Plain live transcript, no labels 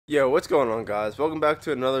Yo, what's going on, guys? Welcome back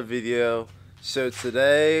to another video. So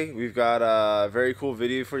today we've got a very cool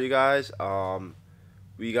video for you guys.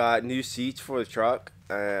 We got new seats for the truck,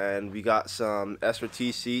 and we got some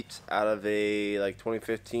SRT seats out of a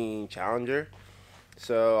 2015 Challenger.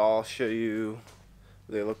 So I'll show you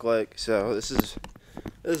what they look like. So this is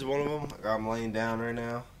one of them. I got them laying down right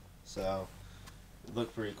now. So they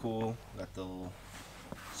look pretty cool. Got the little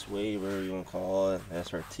sway, whatever you want to call it,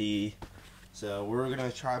 SRT. So we're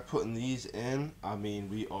gonna try putting these in. I mean,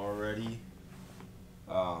 we already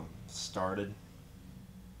started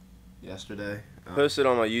yesterday. Posted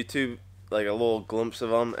on my YouTube like a little glimpse of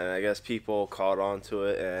them, and I guess people caught on to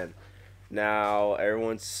it, and now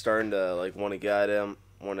everyone's starting to want to get them,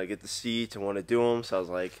 want to get the seats and want to do them. So I was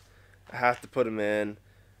like, I have to put them in.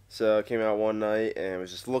 So I came out one night and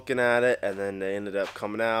was just looking at it, and then they ended up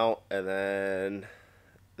coming out, and then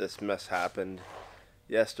this mess happened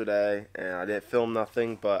yesterday, and I didn't film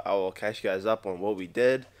nothing, but I will catch you guys up on what we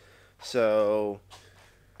did. So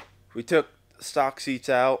we took stock seats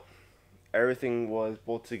out. Everything was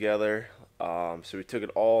bolted together, so we took it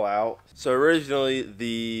all out. So originally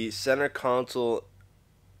the center console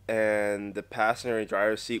and the passenger and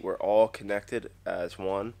driver's seat were all connected as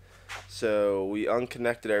one. So we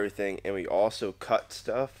unconnected everything, and we also cut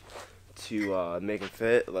stuff to make it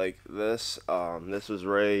fit like this. This was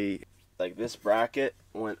right, like this bracket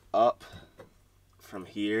went up from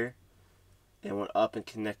here and went up and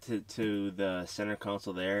connected to the center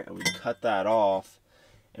console there, and we cut that off,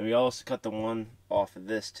 and we also cut the one off of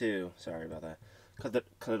this too. Sorry about that.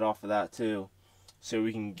 Cut it off of that too, so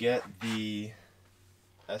we can get the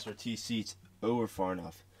SRT seats over far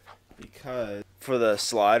enough. Because for the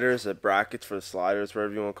sliders, the brackets for the sliders,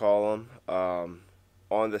 whatever you want to call them,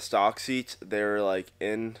 on the stock seats, they're like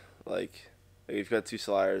if you've got two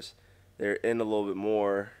sliders, they're in a little bit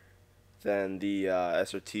more than the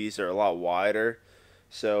SRTs. They're a lot wider,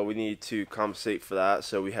 so we need to compensate for that.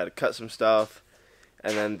 So we had to cut some stuff,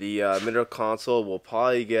 and then the middle console will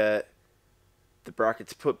probably get the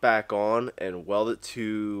brackets put back on and weld it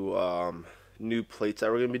to new plates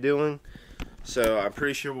that we're going to be doing. So I'm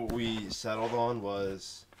pretty sure what we settled on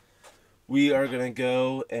was we are going to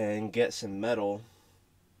go and get some metal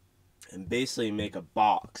and basically make a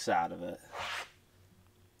box out of it.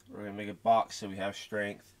 We're going to make a box so we have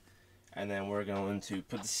strength, and then we're going to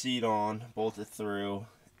put the seat on, bolt it through,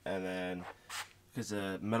 and then because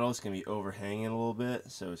the metal is going to be overhanging a little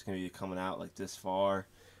bit, so it's going to be coming out like this far,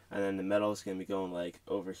 and then the metal is going to be going like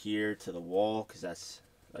over here to the wall, because that's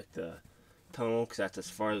like the tunnel, because that's as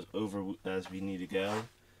far as over as we need to go.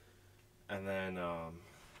 And then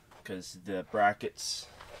because the brackets,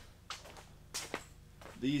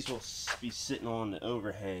 these will be sitting on the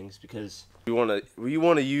overhangs, because we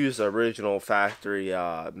want to use the original factory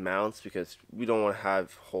mounts, because we don't want to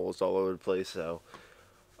have holes all over the place. So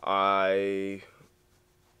I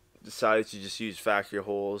decided to just use factory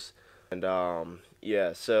holes, and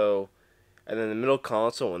yeah. So, and then the middle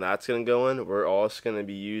console, when that's going to go in, we're also going to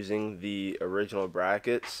be using the original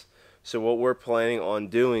brackets. So what we're planning on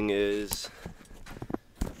doing is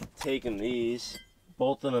taking these,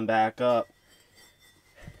 bolting them back up,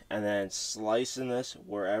 and then slicing this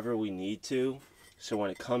wherever we need to, so when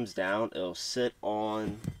it comes down, it'll sit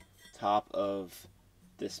on top of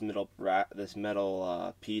this metal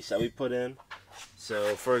piece that we put in.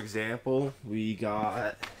 So for example, we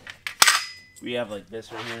have like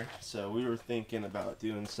this right here. So we were thinking about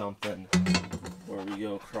doing something where we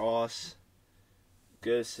go across,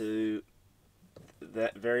 goes to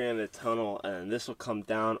that very end of the tunnel, and this will come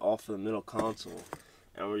down off of the middle console,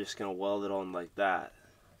 and we're just gonna weld it on like that.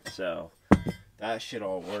 So that should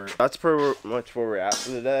all work. That's pretty much where we're at for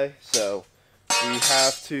today. So we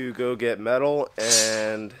have to go get metal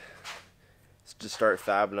and just start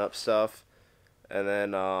fabbing up stuff, and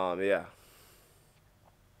then yeah.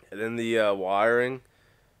 And then the wiring,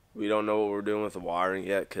 we don't know what we're doing with the wiring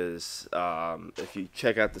yet, because if you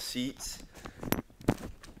check out the seats,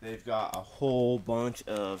 they've got a whole bunch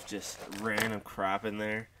of just random crap in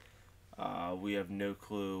there. We have no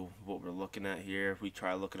clue what we're looking at here. We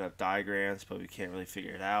try looking up diagrams, but we can't really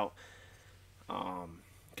figure it out,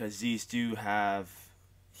 because these do have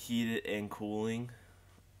heated and cooling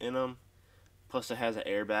in them. Plus it has an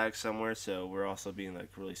airbag somewhere, so we're also being like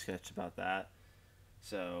really sketched about that.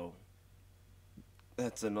 So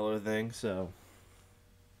that's another thing. So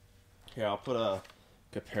here, I'll put a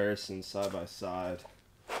comparison side by side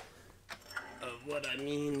of what I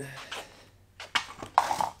mean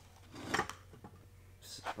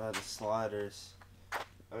by the sliders.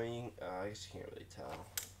 I mean, I guess you can't really tell,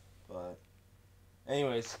 but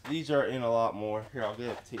Anyways, these are in a lot more. Here, I'll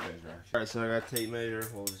get a tape measure. Alright, so I got a tape measure.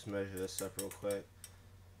 We'll just measure this up real quick.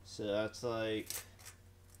 So that's like,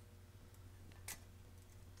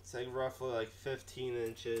 it's like roughly like 15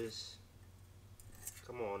 inches.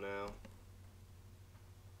 Come on now.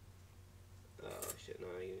 Oh shit, no,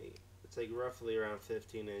 it's like roughly around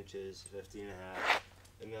 15 inches, 15 and a half.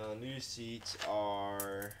 And now new seats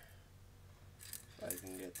are, if I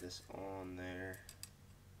can get this on there.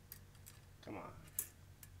 Come on.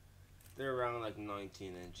 They're around like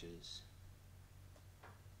 19 inches.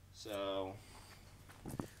 So,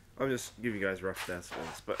 I'll just give you guys rough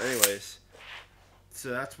estimates. But anyways, so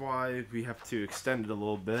that's why we have to extend it a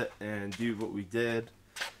little bit and do what we did.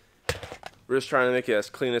 We're just trying to make it as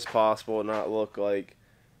clean as possible, not look like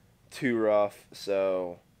too rough.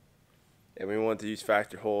 So, and we want to use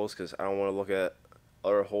factory holes because I don't want to look at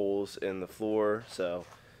other holes in the floor. So,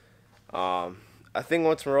 I think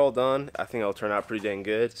once we're all done, I think it'll turn out pretty dang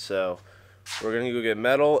good. So, we're gonna go get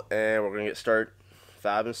metal and we're gonna start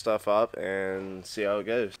fabbing stuff up and see how it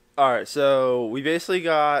goes. Alright, so we basically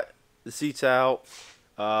got the seats out.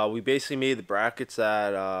 We basically made the brackets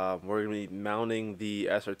that we're going to be mounting the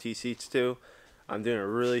SRT seats to. I'm doing a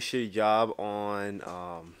really shitty job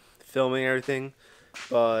on filming everything,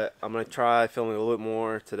 but I'm going to try filming a little bit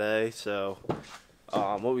more today. So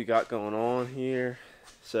what we got going on here,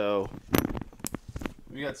 so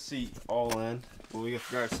we got the seat all in. Well, we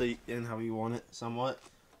got the seat in how we want it somewhat.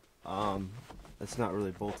 It's not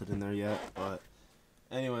really bolted in there yet, but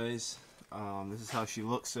anyways, this is how she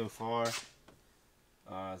looks so far.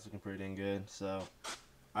 It's looking pretty dang good. So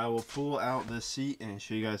I will pull out this seat and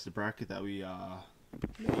show you guys the bracket that we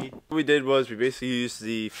made. What we did was we basically used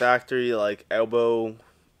the factory like elbow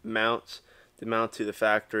mounts to mount to the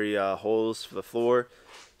factory holes for the floor.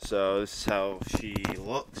 So this is how she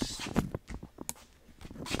looks.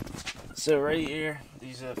 So right here,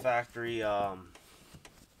 these are the factory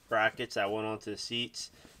brackets that went onto the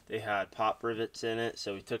seats. They had pop rivets in it,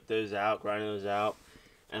 so we took those out, grinded those out,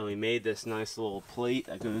 and we made this nice little plate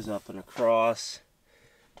that goes up and across.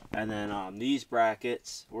 And then these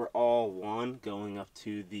brackets were all one going up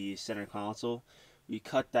to the center console. We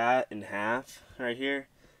cut that in half right here,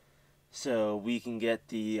 so we can get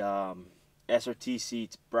the SRT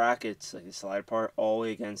seats brackets, like the slider part, all the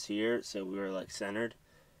way against here, so we were like centered.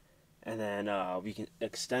 And then we can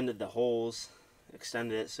extended the holes,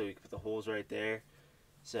 extended it so we could put the holes right there.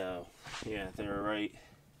 So yeah, they're right,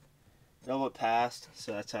 they're a little past,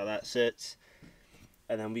 so that's how that sits.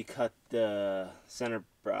 And then we cut the center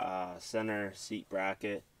seat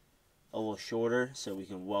bracket a little shorter so we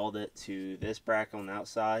can weld it to this bracket on the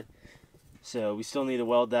outside. So we still need to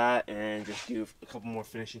weld that and just do a couple more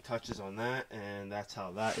finishing touches on that, and that's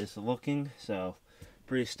how that is looking. So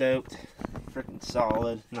pretty stoked, freaking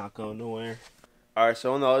solid, not going nowhere. Alright,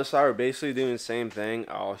 so on the other side we're basically doing the same thing.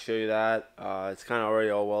 I'll show you that. It's kind of already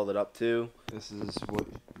all welded up too. This is what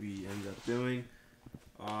we end up doing.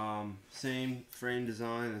 Same frame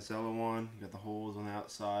design as the other one. You got the holes on the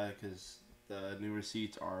outside because the newer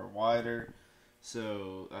seats are wider.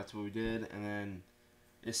 So that's what we did, and then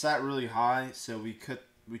it sat really high, so we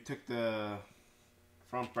took the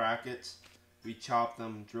front brackets, we chopped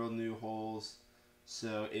them, drilled new holes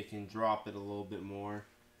so it can drop it a little bit more.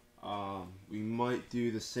 We might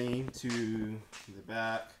do the same to the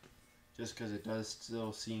back just because it does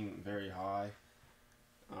still seem very high.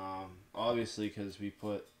 Obviously because we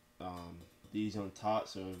put these on top,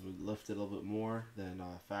 so it would lift it a little bit more than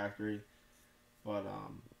factory. But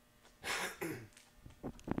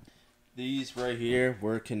these right here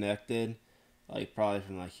were connected, like probably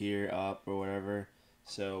from like here up or whatever.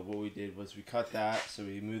 So what we did was we cut that, so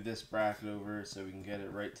we moved this bracket over so we can get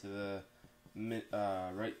it right to the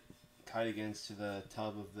right tight against to the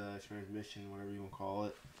tub of the transmission, whatever you want to call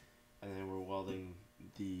it. And then we're welding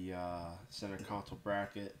the center console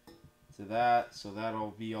bracket to that, so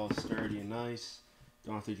that'll be all sturdy and nice.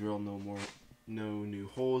 Don't have to drill no new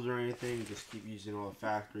holes or anything, just keep using all the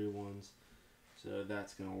factory ones. So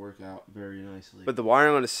that's going to work out very nicely. But the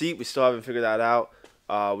wiring on the seat, we still haven't figured that out.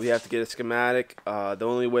 We have to get a schematic. The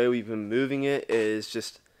only way we've been moving it is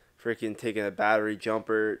just freaking taking a battery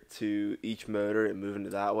jumper to each motor and moving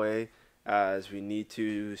it that way as we need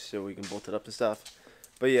to, so we can bolt it up and stuff.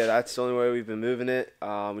 But yeah, that's the only way we've been moving it.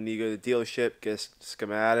 We need to go to the dealership, get a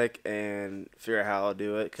schematic, and figure out how to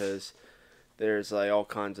do it, because there's like all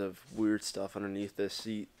kinds of weird stuff underneath this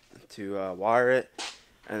seat to wire it.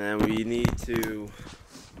 And then we need to,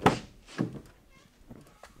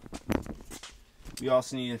 we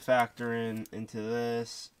also need to factor into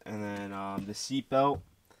this, and then the seat belt.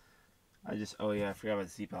 Oh yeah, I forgot about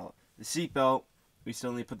the seat belt. The seat belt, we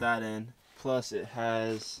still need to put that in. Plus, it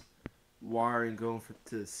has wiring going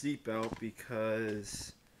to the seatbelt,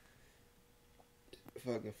 because if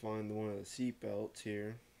I can find one of the seatbelts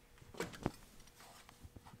here.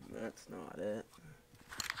 That's not it.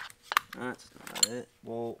 That's not it.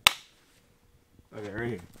 Well, okay, right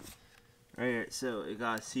here. Right here. So it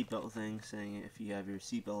got a seatbelt thing saying if you have your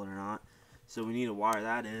seatbelt or not. So we need to wire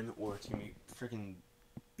that in, or it's gonna be freaking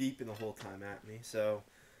beeping the whole time at me. So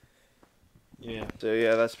yeah. So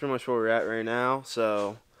yeah, that's pretty much where we're at right now.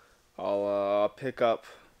 So I'll pick up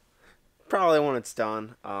probably when it's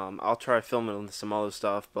done. I'll try filming some other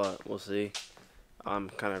stuff, but we'll see.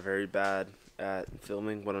 I'm kind of very bad at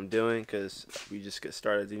filming what I'm doing, because we just get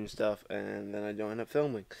started doing stuff and then I don't end up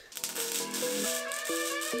filming.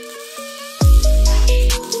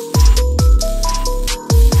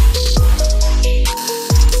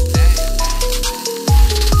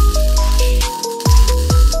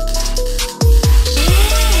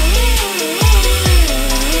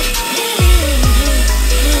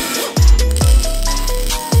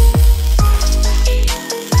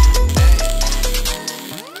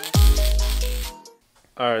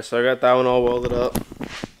 Alright, so I got that one all welded up.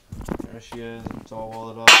 There she is. It's all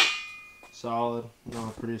welded up. Solid.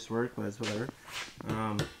 Not produced work, but it's whatever.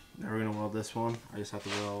 Now we're going to weld this one. I just have to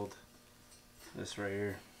weld this right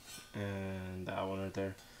here and that one right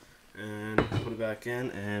there. And put it back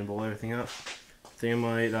in and bolt everything up. I think I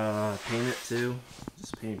might paint it too.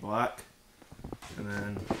 Just paint black. And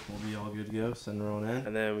then we'll be all good to go. Send her on in.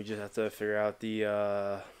 And then we just have to figure out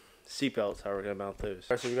the seat belts, how we're gonna mount those.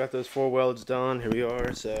 Alright, so we got those 4 welds done. Here we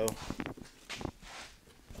are. So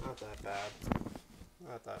not that bad.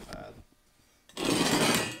 Not that bad.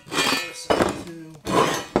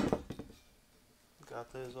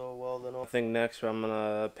 Got those all welded on. I think next I'm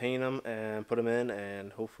gonna paint them and put them in,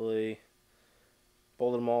 and hopefully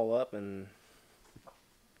bolt them all up and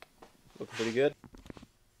look pretty good.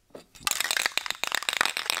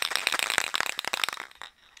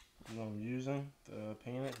 What I'm using to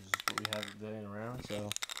paint it is what we have laying around, so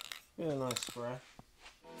get a nice spray.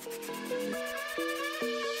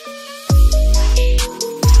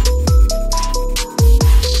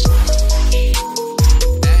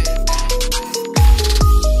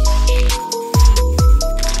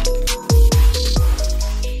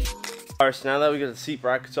 Alright, so now that we got the seat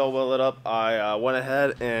brackets all welded up, I went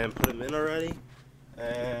ahead and put them in already,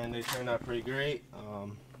 and they turned out pretty great.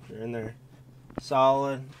 They're in there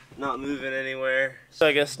solid, not moving anywhere. So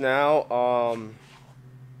I guess now,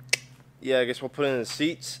 yeah, I guess we'll put in the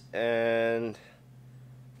seats and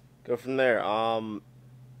go from there.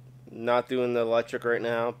 Not doing the electric right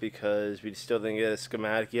now because we still didn't get a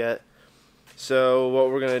schematic yet. So what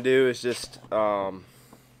we're gonna do is just power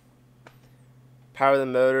the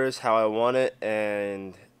motors how I want it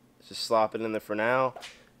and just slop it in there for now,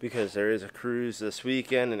 because there is a cruise this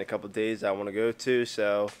weekend and a couple days I want to go to.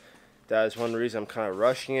 So that is one reason I'm kind of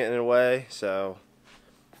rushing it in a way. So,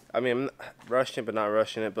 I mean, I'm rushing it, but not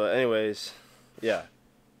rushing it. But anyways, yeah,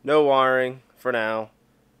 no wiring for now.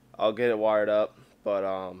 I'll get it wired up, but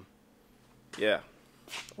yeah,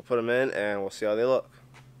 I'll put them in and we'll see how they look.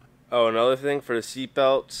 Oh, another thing for the seat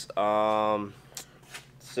belts.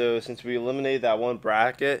 So since we eliminated that one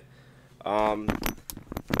bracket, the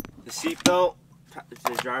seat belt,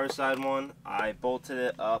 the driver's side one, I bolted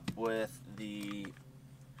it up with the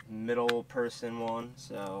middle person one.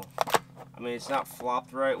 So I mean, it's not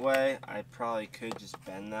flopped the right way. I probably could just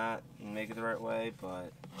bend that and make it the right way,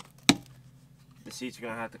 but the seats are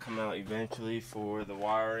gonna have to come out eventually for the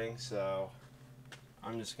wiring, so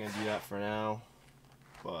I'm just gonna do that for now.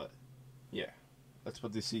 But yeah, let's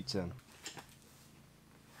put the seats in.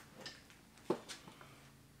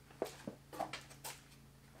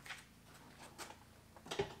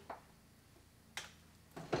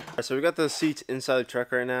 So we got the seats inside the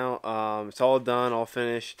truck right now. It's all done, all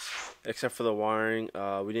finished, except for the wiring.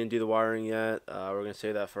 We didn't do the wiring yet. We're gonna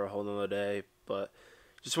save that for a whole nother day, but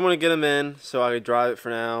just want to get them in so I could drive it for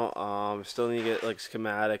now. Still need to get like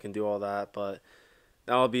schematic and do all that, but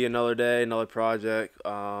that'll be another day, another project.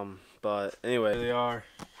 But anyway, there they are.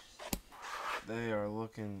 They are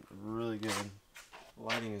looking really good. The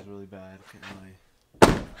lighting is really bad. Can't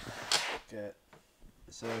really get.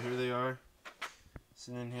 So here they are.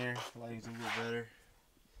 Sitting in here, lighting's a little better.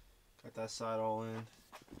 Got that side all in.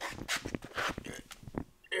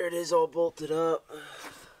 There it is, all bolted up.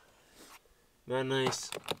 Not nice.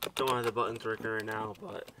 Don't have the buttons working right now,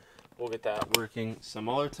 but we'll get that working some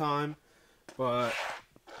other time. But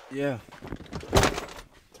yeah,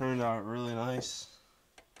 turned out really nice.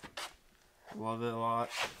 Love it a lot.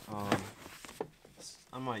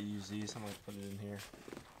 I might use these. I might put it in here.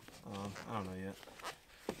 I don't know yet.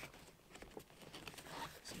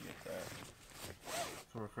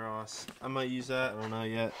 come across. I might use that. I don't know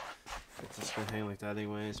yet. It's just gonna hang like that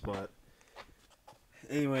anyways. But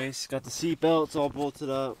anyways, got the seat belts all bolted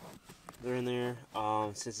up. They're in there.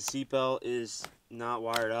 Since the seat belt is not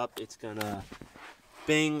wired up, it's gonna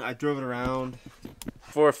bing. I drove it around.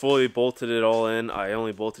 Before I fully bolted it all in, I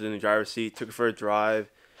only bolted in the driver's seat, took it for a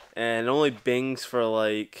drive, and it only bings for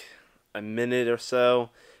like a minute or so,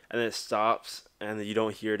 and then it stops, and then you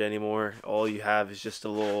don't hear it anymore. All you have is just a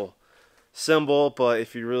little symbol, but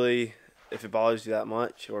if it bothers you that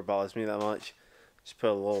much, or bothers me that much, just put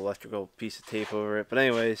a little electrical piece of tape over it. But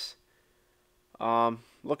anyways,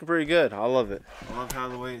 looking pretty good. I love it. I love how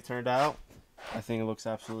the way it turned out. I think it looks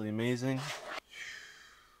absolutely amazing.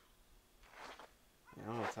 I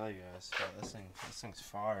don't know what to tell you guys, but this thing's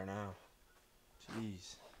fire now.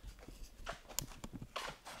 Jeez.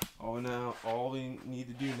 All we need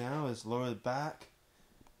to do now is lower the back,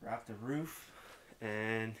 wrap the roof,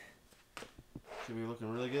 and should be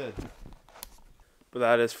looking really good. But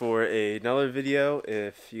that is for another video.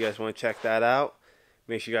 If you guys want to check that out,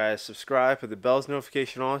 make sure you guys subscribe, put the bell's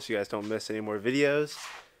notification on so you guys don't miss any more videos.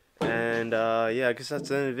 And yeah, I guess that's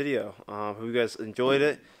the end of the video. Hope you guys enjoyed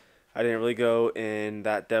it. I didn't really go in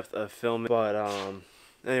that depth of filming, but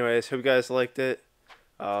anyways, hope you guys liked it.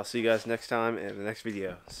 I'll see you guys next time in the next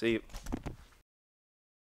video. See you.